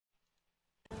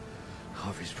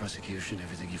Harvey's prosecution,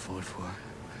 everything you fought for.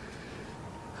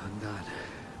 Undone.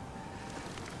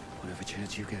 Whatever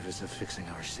chance you gave us of fixing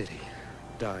our city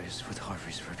dies with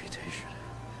Harvey's reputation.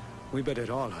 We bet it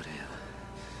all on him.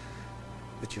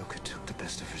 The Joker took the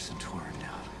best of us and tore him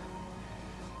down.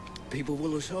 People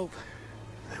will lose hope.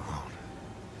 They won't.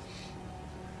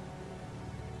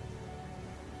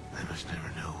 They must never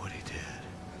know what he did.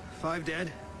 5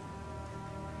 dead.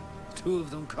 2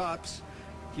 of them cops.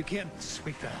 You can't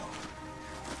speak that.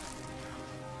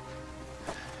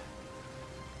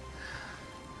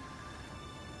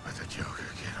 But the Joker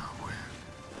cannot win.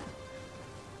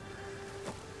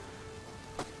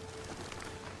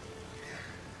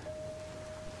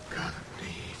 Gotham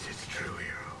needs its true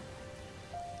hero.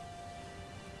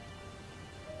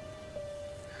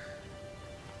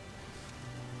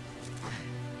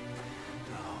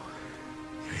 No.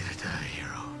 You either die a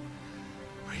hero,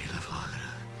 or you live long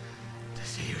enough to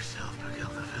see yourself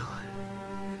become the villain.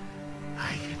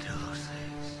 I can do those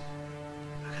things,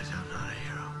 because I'm not a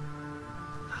hero.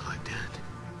 I like that.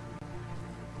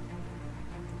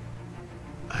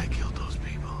 I killed those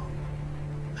people.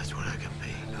 That's what I can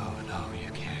be. No, no,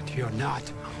 you can't. You're not.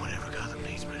 I'm whatever Gotham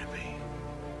needs me to be.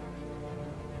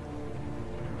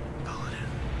 Call it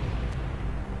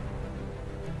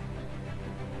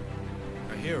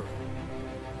in. A hero.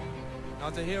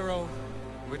 Not the hero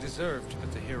we deserved,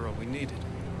 but the hero we needed.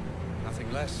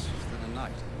 Nothing less than a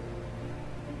knight.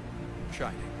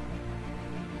 Shining.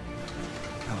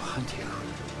 I'll hunt you.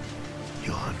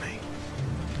 You'll hunt me.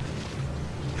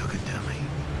 You'll condemn me.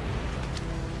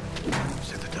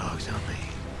 Set the dogs on me.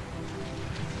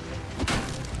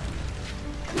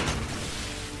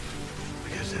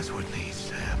 Because that's what needs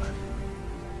to happen.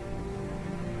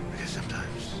 Because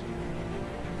sometimes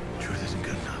truth isn't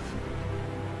good enough.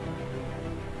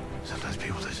 Sometimes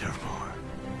people deserve more.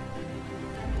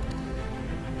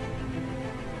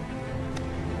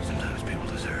 Sometimes people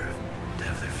deserve to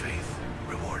have their faith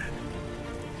rewarded.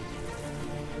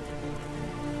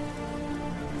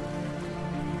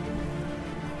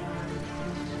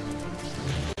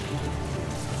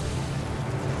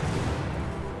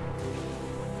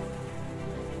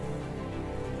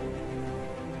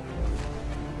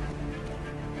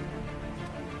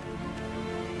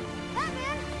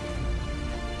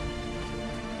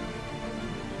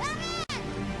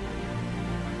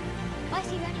 Why is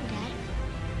he running, Dad?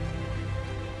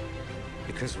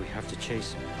 Because we have to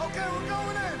chase him. Okay, we're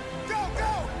going in! Go,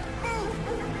 go! Move!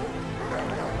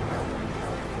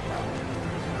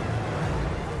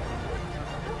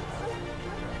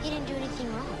 He didn't do anything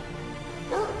wrong.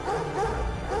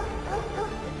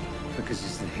 Because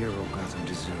he's the hero Gotham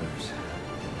deserves.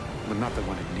 But not the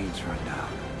one it needs right now.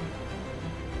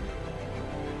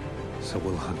 So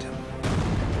we'll hunt him.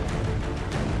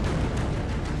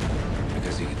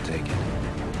 Because he can take it.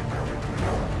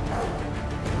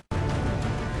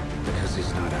 Because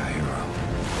he's not a hero.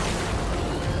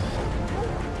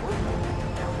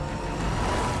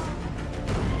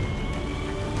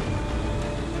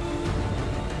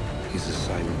 He's a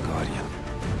silent guardian.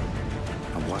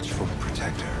 A watchful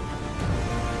protector.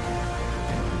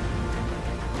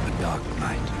 A dark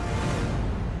knight.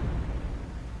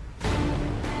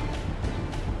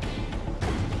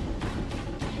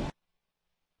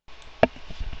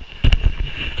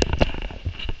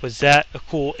 Was that a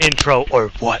cool intro or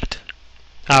what?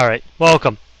 Alright,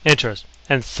 welcome, intros,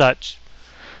 and such.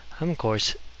 I'm, of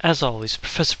course, as always,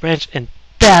 Professor Branch, and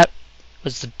that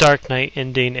was the Dark Knight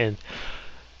ending, and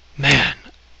man,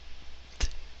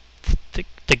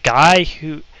 the guy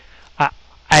who,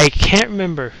 I can't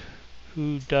remember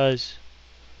who does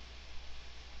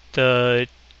the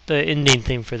ending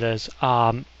theme for this.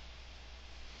 Oh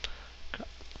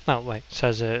wait, it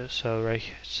says it, so right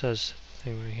here, it says the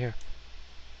thing right here.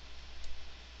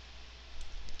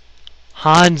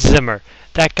 Hans Zimmer.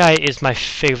 That guy is my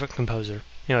favorite composer.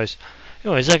 Anyways,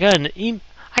 I got an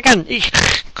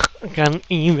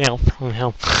email from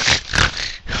him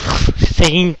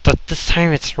saying that this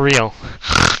time it's real.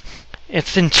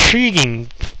 It's intriguing,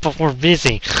 but we're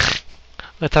busy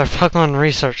with our Pokemon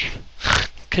research.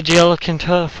 Could you look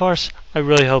into it for us? I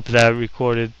really hope that I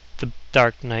recorded the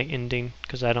Dark Knight ending,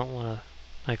 because I don't want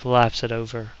to lapse it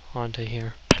over onto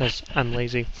here, because I'm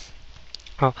lazy.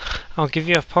 I'll give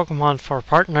you a Pokemon for a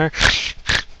partner.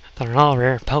 They're all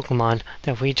rare Pokemon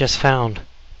that we just found.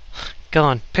 Go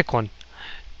on, pick one.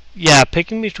 Yeah,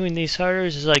 picking between these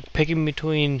starters is like picking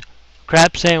between a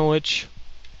crab sandwich,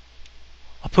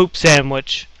 a poop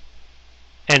sandwich,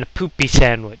 and a poopy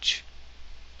sandwich.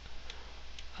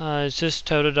 Is this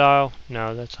Totodile?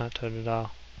 No, that's not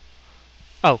Totodile.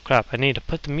 Oh crap, I need to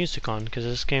put the music on because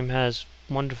this game has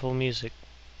wonderful music.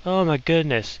 Oh my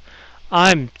goodness.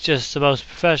 I'm just the most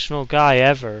professional guy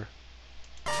ever.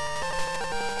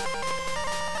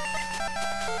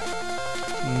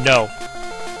 No.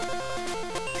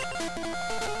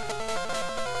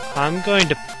 I'm going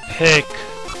to pick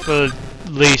the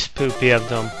least poopy of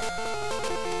them.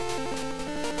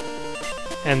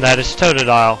 And that is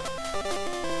Totodile.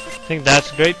 I think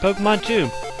that's a great Pokemon too.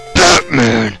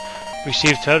 Batman!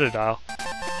 Receive Totodile.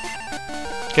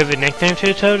 Give a nickname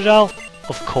to a Totodile?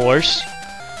 Of course.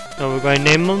 And we're going to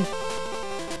name him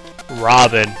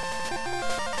Robin.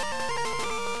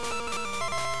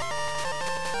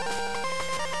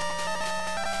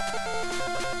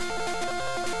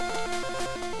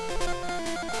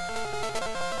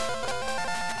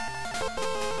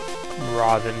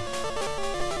 Robin.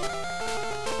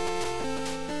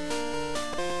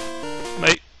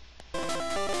 Wait.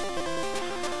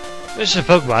 Mr.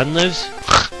 Pokemon lives.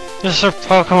 Mr.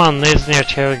 Pokemon lives near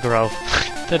Cherry Grove,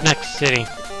 the next city.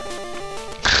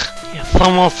 It's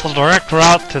almost a direct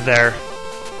route to there.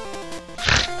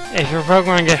 If your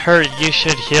Pokemon get hurt, you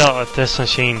should heal with this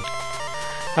machine.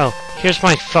 Oh, here's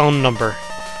my phone number.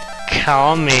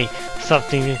 Call me if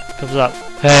something comes up.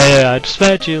 Hey, I just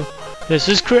met you. This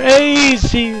is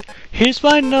crazy. Here's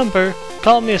my number.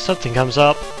 Call me if something comes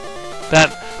up.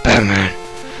 Batman.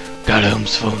 Got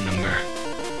Holmes' phone number.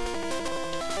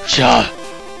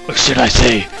 Or should I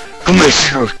say,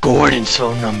 Commissioner Gordon's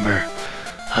phone number.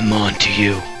 I'm on to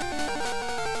you.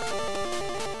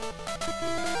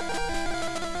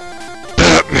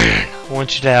 Batman. I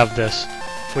want you to have this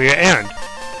for your errand.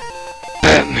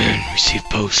 Batman, receive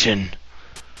potion.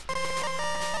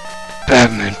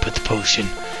 Batman, put the potion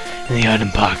in the item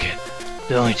pocket.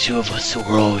 There's only two of us, so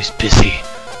we're always busy.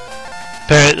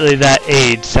 Apparently that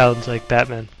aide sounds like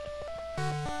Batman.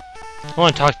 I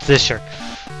want to talk to this shirt.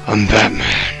 I'm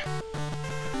Batman.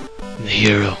 I'm the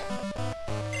hero.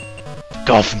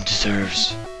 Gotham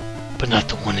deserves, but not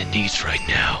the one it needs right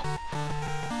now.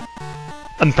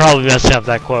 I'm probably messing up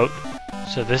that quote.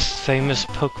 So this famous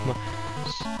Pokemon...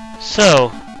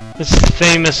 So, this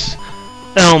famous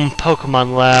Elm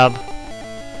Pokemon Lab.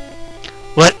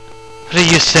 What are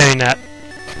you saying at?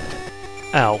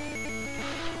 Ow.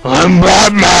 I'm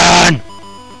Batman!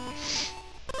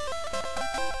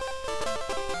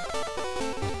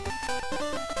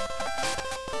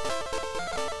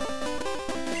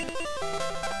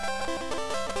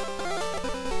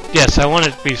 Yes, I want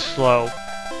it to be slow.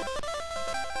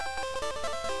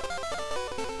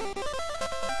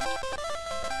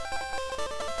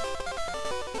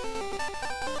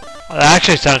 Well, that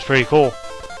actually sounds pretty cool.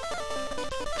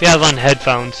 If you have on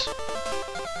headphones.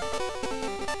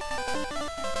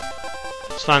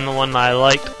 Let's find the one that I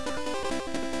like.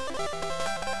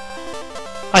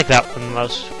 I like that one the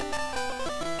most.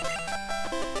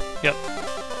 Yep.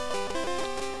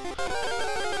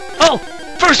 Oh!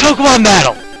 First Pokemon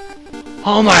battle!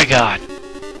 Oh my god.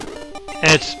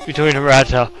 And it's between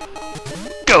Rata.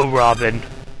 Go, Robin.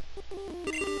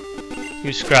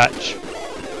 You scratch.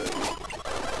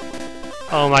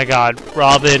 Oh my god.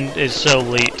 Robin is so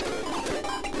elite.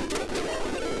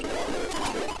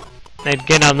 And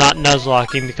again, I'm not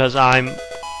nuzlocking because I'm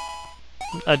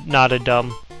not a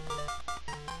dumb.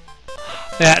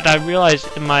 And I realized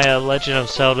in my Legend of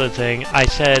Zelda thing, I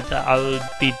said that I would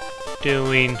be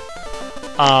doing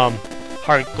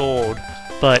Heart Gold,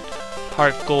 but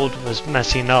Heart Gold was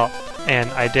messing up, and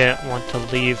I didn't want to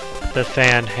leave the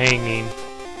fan hanging.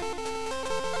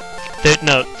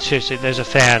 No, seriously, there's a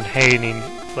fan hanging,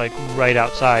 like, right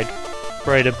outside,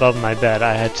 right above my bed.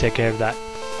 I had to take care of that.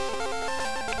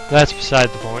 That's beside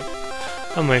the point.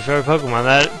 I'm waiting for a Pokemon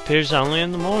that appears only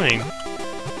in the morning.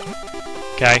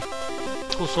 Okay.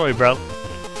 Cool story, bro.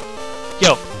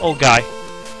 Yo, old guy.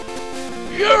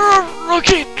 You're a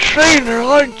rookie trainer,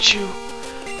 aren't you?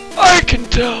 I can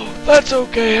tell. That's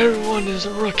okay, everyone is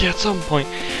a rookie at some point.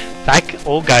 That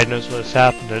old guy knows what's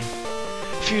happening.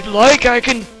 If you'd like, I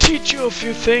can teach you a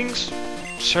few things.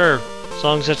 Sure, as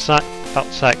long as it's not about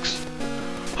sex.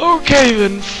 Okay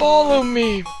then, follow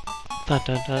me. Dun,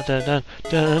 dun, dun, dun, dun,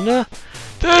 dun, dun.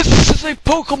 This is a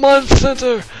Pokemon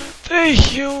Center. They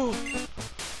heal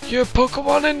your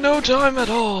Pokemon in no time at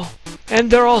all. And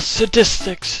they're all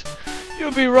sadistics.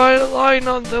 You'll be relying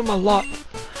on them a lot.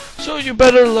 So you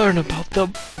better learn about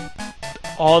them.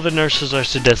 All the nurses are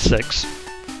sadistics.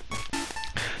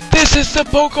 This is the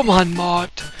Pokemon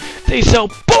Mart. They sell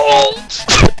balls!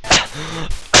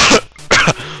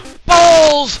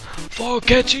 Balls! For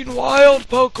catching wild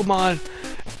Pokemon.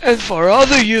 And for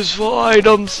other useful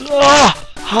items. Ah!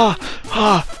 Ha!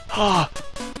 Ha! Ha!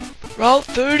 Route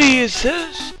 30 is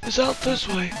out this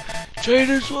way.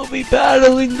 Trainers will be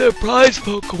battling their prize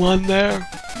Pokemon there.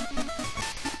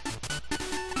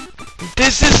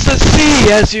 This is the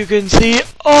sea, as you can see.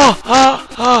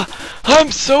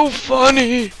 I'm so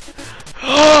funny.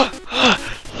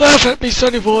 Laugh at me,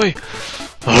 sonny boy.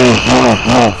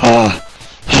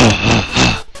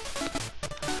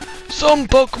 Some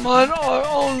Pokemon are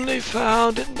only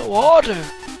found in the water.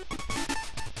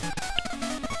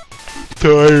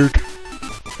 Tired.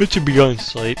 It should be going to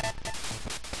sleep.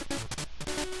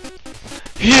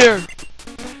 Here.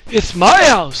 It's my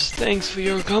house. Thanks for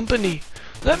your company.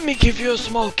 Let me give you a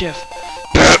small gift.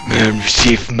 Batman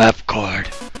received map card.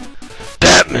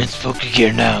 Batman's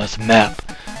Pokegear now has a map.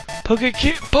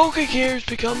 Pokegears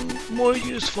become more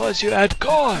useful as you add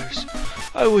cars.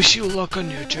 I wish you luck on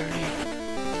your journey.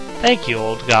 Thank you,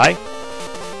 old guy.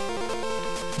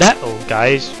 That old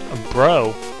guy's a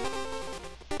bro.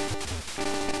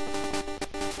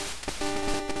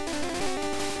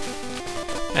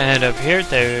 And up here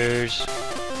there's...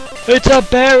 It's a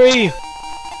berry!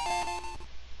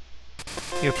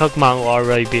 Your Pokemon will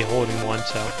already be holding one,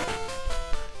 so...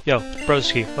 Yo,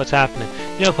 broski, what's happening?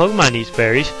 You know Pokemon eats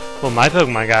berries. Well, my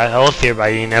Pokemon got healthier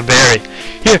by eating a berry.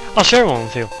 Here, I'll share one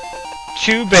with you.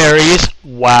 2 berries.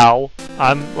 Wow.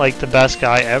 I'm like the best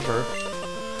guy ever.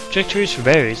 Trajectories for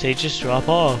berries, they just drop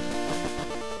off.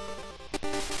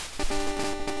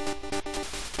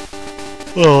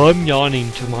 Oh, I'm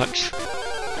yawning too much.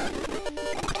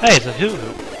 Hey, it's a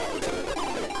Hoo-Hoo.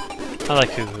 I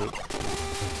like Hoo-Hoo.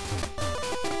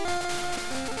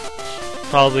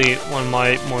 Probably one of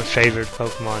my more favorite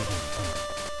Pokemon.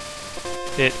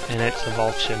 It and its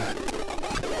evolution.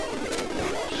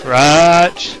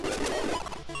 Scratch!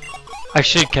 I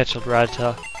should catch a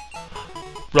Rattata.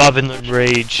 Robin the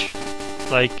Rage.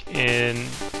 Like in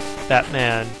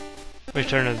Batman Beyond,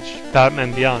 Return of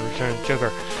the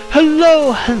Joker.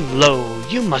 Hello, hello,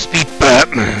 you must be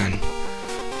Batman!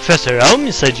 Professor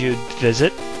Elm said you'd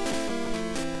visit.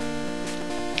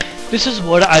 This is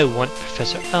what I want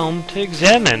Professor Elm to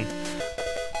examine.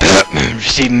 Batman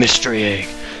received mystery egg.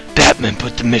 Batman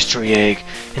put the mystery egg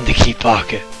in the key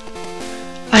pocket.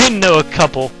 I know a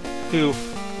couple who...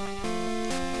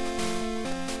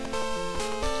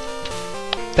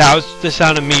 That was the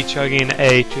sound of me chugging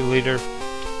a 2-liter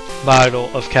bottle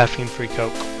of caffeine-free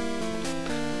Coke.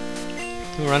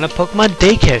 We run a Pokemon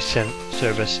daycare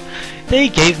service. They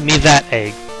gave me that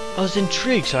egg. I was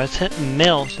intrigued, so I sent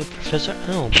mail to Professor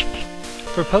Elm.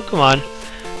 For Pokemon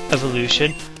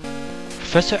evolution,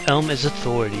 Professor Elm is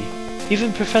authority.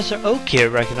 Even Professor Oak here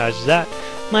recognizes that.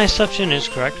 My assumption is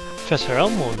correct. Professor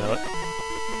Elm will know it.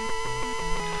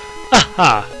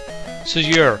 Aha! So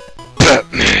you're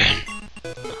Batman.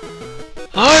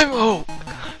 I'm Oak,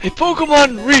 a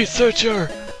Pokemon researcher.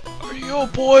 Are you a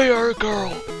boy or a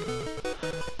girl?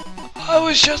 I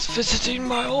was just visiting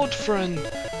my old friend,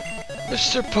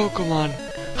 Mr. Pokemon.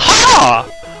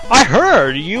 Ha! I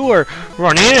heard you were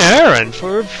running an errand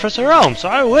for Professor Elm, so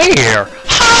I wait here.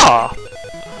 Ha!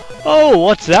 Oh,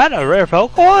 what's that? A rare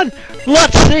Pokemon?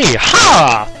 Let's see.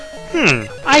 Ha!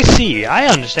 I see. I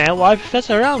understand why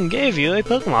Professor Elm gave you a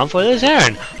Pokemon for this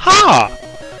errand. Ha!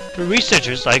 The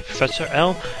researchers like Professor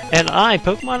Elm and I,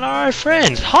 Pokemon, are our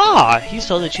friends. Ha! He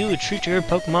saw that you would treat your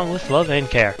Pokemon with love and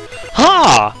care.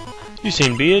 Ha! You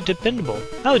seem to be dependable.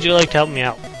 How would you like to help me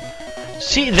out?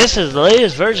 See, this is the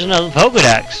latest version of the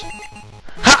Pokedex.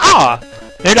 Ha-ha!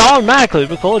 It automatically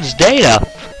records data.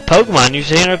 Pokemon you've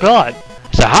seen or caught.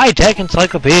 It's a high-tech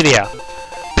encyclopedia.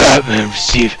 Batman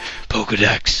received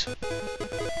Pokedex.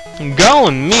 Go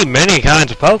and meet many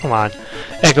kinds of Pokemon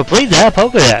and complete that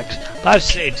Pokedex. I've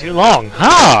stayed too long.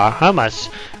 Ha!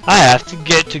 I have to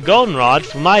get to Goldenrod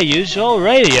for my usual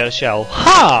radio show.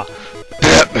 Ha!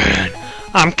 Batman,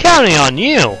 I'm counting on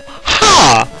you.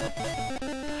 Ha!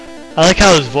 I like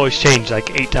how his voice changed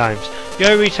like 8 times.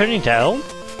 You're returning to Elm?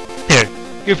 Here,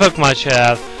 your Pokemon should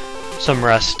have some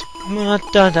rest.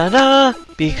 Da-da-da,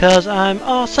 because I'm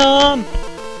awesome.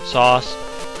 Sauce.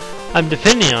 I'm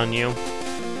depending on you.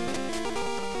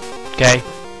 Okay,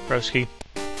 broski.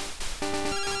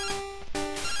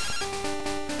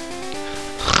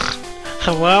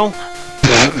 Hello?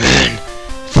 Batman!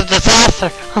 It's a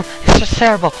disaster! It's just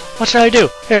terrible! What should I do?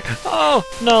 Here. Oh,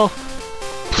 no!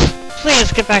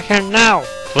 Please get back here now!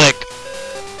 Click.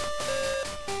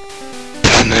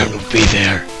 Batman will be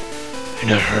there in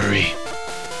a hurry.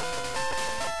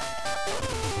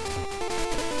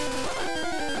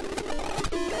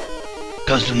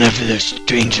 Because whenever there's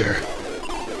danger,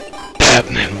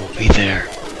 Batman will be there.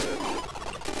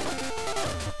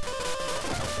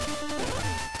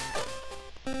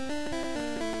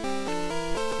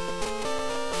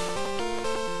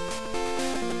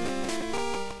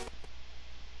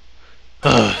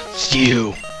 It's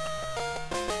you.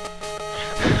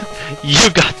 You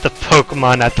got the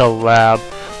Pokemon at the lab.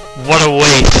 What a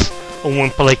waste, a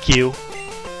wimp like you. ...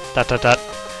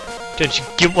 Don't you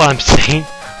get what I'm saying?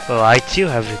 Well, I too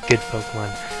have a good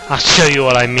Pokemon. I'll show you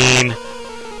what I mean.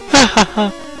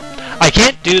 I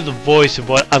can't do the voice of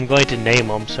what I'm going to name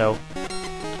them, so...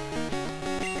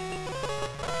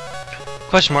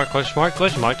 Question mark, question mark,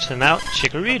 question mark, send out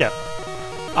Chikorita.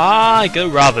 Ah, go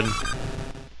Robin.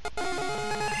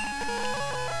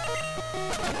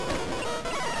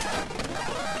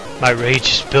 My rage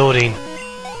is building.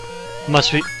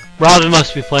 Robin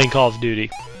must be playing Call of Duty.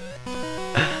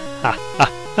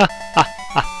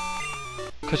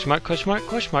 Question mark, question mark,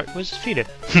 question mark, was defeated.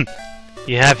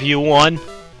 You won.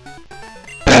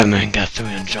 Batman got 3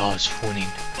 on Jaws winning.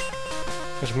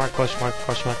 Question mark, question mark,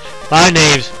 question mark. My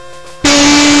name's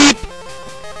Beep!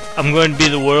 I'm going to be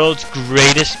the world's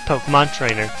greatest Pokemon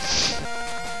trainer.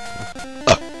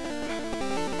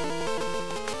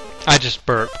 I just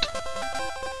burped.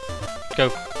 Go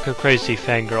crazy,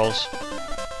 fangirls.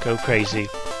 Go crazy.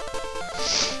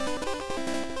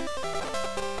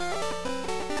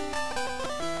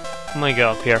 I'm gonna go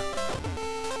up here.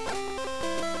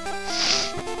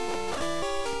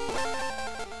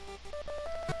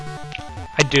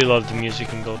 I do love the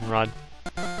music in Goldenrod.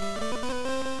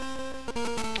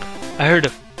 I heard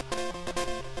a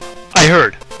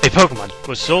Pokemon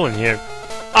was stolen here.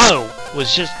 I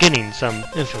was just getting some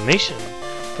information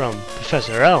from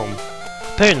Professor Elm.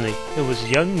 Apparently, it was a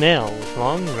young male with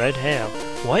long red hair.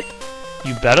 What?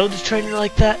 You battled a trainer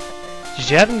like that? Did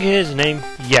you happen to get his name?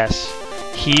 Yes.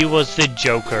 He was the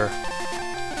Joker.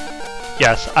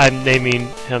 Yes, I'm naming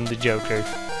him the Joker.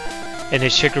 And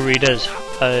his Chikorita is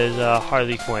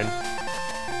Harley Quinn.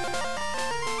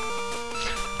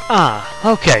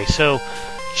 Ah, okay, so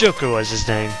Joker was his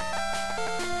name.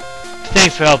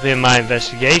 Thanks for helping in my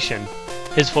investigation.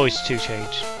 His voice too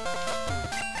changed.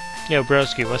 Yo,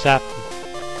 broski, what's happening?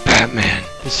 Batman,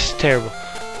 this is terrible.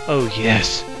 Oh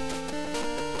yes.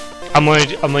 I'm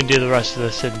gonna do the rest of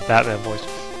this in Batman voice.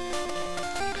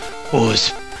 What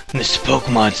was Mr.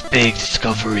 Pokemon's big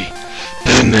discovery?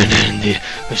 Batman and the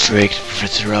misread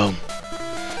Professor Elm.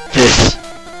 This.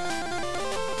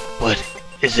 What?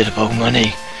 Is it a Pokemon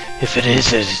egg? If it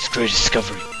is, it is its great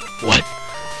discovery. What?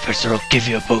 Professor Elm give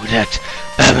you a Pokedex.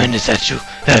 Batman, is that true?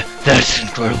 That's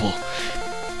incredible.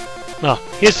 Well,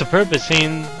 here's the purpose,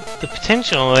 seeing the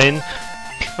potential in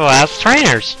people as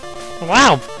trainers.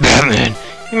 Wow, Batman,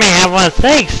 you may have what it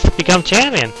takes to become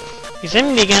champion. You seem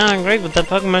to be getting on great with the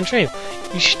Pokemon tree.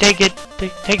 You should take the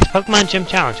Pokemon Gym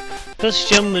Challenge. This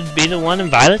gym would be the one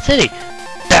in Violet City.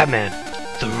 Batman,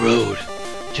 the road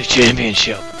to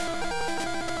championship.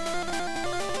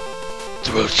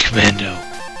 The road to Commando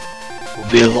will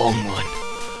be a long one.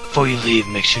 Before you leave,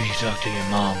 make sure you talk to your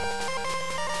mom.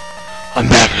 I'm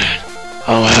Batman.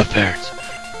 I don't have parents.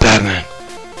 Batman.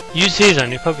 Use these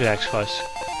on your Pokedex quest.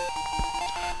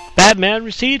 Batman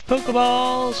received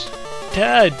Pokeballs.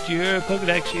 Ted, your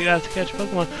Pokedex, you have to catch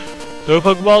Pokemon. Throw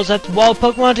Pokeballs at the ball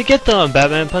Pokemon to get them.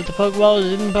 Batman put the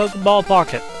Pokeballs in the Pokeball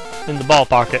pocket. In the ball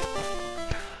pocket.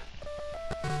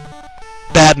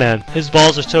 Batman, his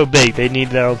balls are so big they need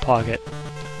their own pocket.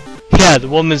 Yeah, the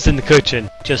woman's in the kitchen,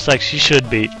 just like she should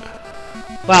be.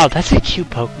 Wow, that's a cute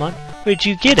Pokemon. Where'd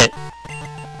you get it?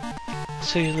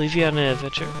 So you leave you on an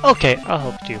adventure? Okay, I'll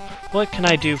help you. What can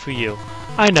I do for you?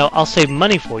 I know, I'll save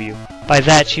money for you. By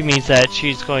that, she means that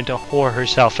she's going to whore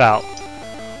herself out.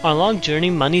 On a long journey,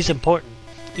 money's important.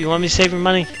 Do you want me to save your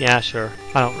money? Yeah, sure.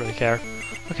 I don't really care.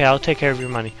 Okay, I'll take care of your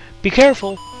money. Be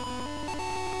careful!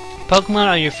 Pokemon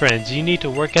are your friends. You need to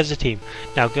work as a team.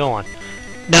 Now, go on.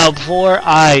 Now, before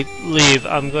I leave,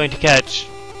 I'm going to catch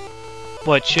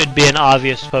what should be an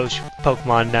obvious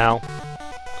Pokemon now.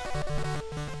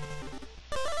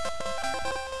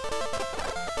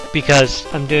 Because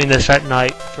I'm doing this at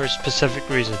night for a specific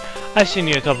reason. I've seen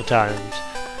you a couple times.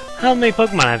 How many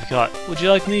Pokemon have you caught? Would you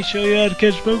like me to show you how to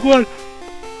catch Pokemon?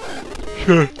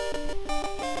 Sure.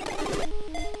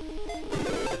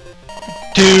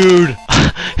 Dude!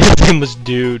 His name was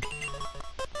Dude.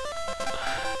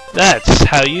 That's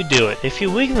how you do it. If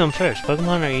you weaken them first,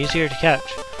 Pokemon are easier to catch.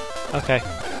 Okay.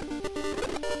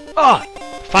 Ah!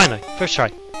 Finally, first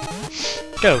try.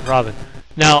 Go, Robin.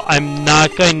 Now, I'm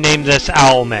not going to name this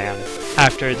Owlman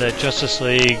after the Justice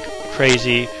League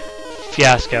crazy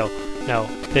fiasco. No,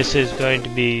 this is going to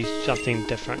be something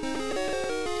different.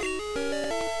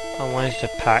 I wanted to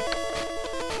pack.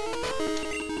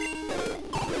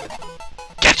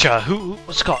 Gotcha!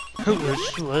 What's it called?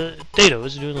 Data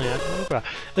was doing like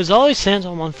It always stands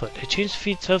on one foot. It changes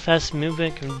feet so fast,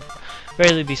 movement can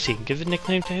rarely be seen. Give a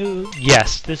nickname to who?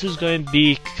 Yes, this is going to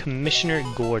be Commissioner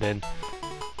Gordon.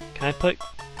 Can I put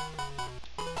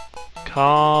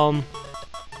Calm.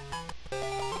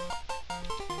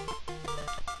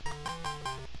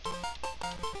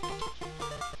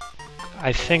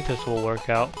 I think this will work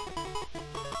out.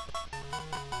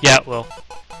 Yeah, it will.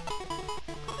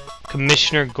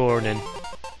 Commissioner Gordon.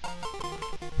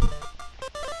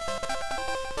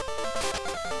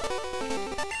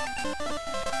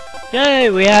 Yay,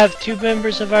 we have 2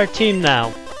 members of our team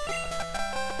now.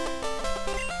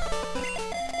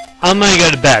 I'm gonna go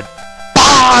to bed.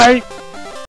 Bye!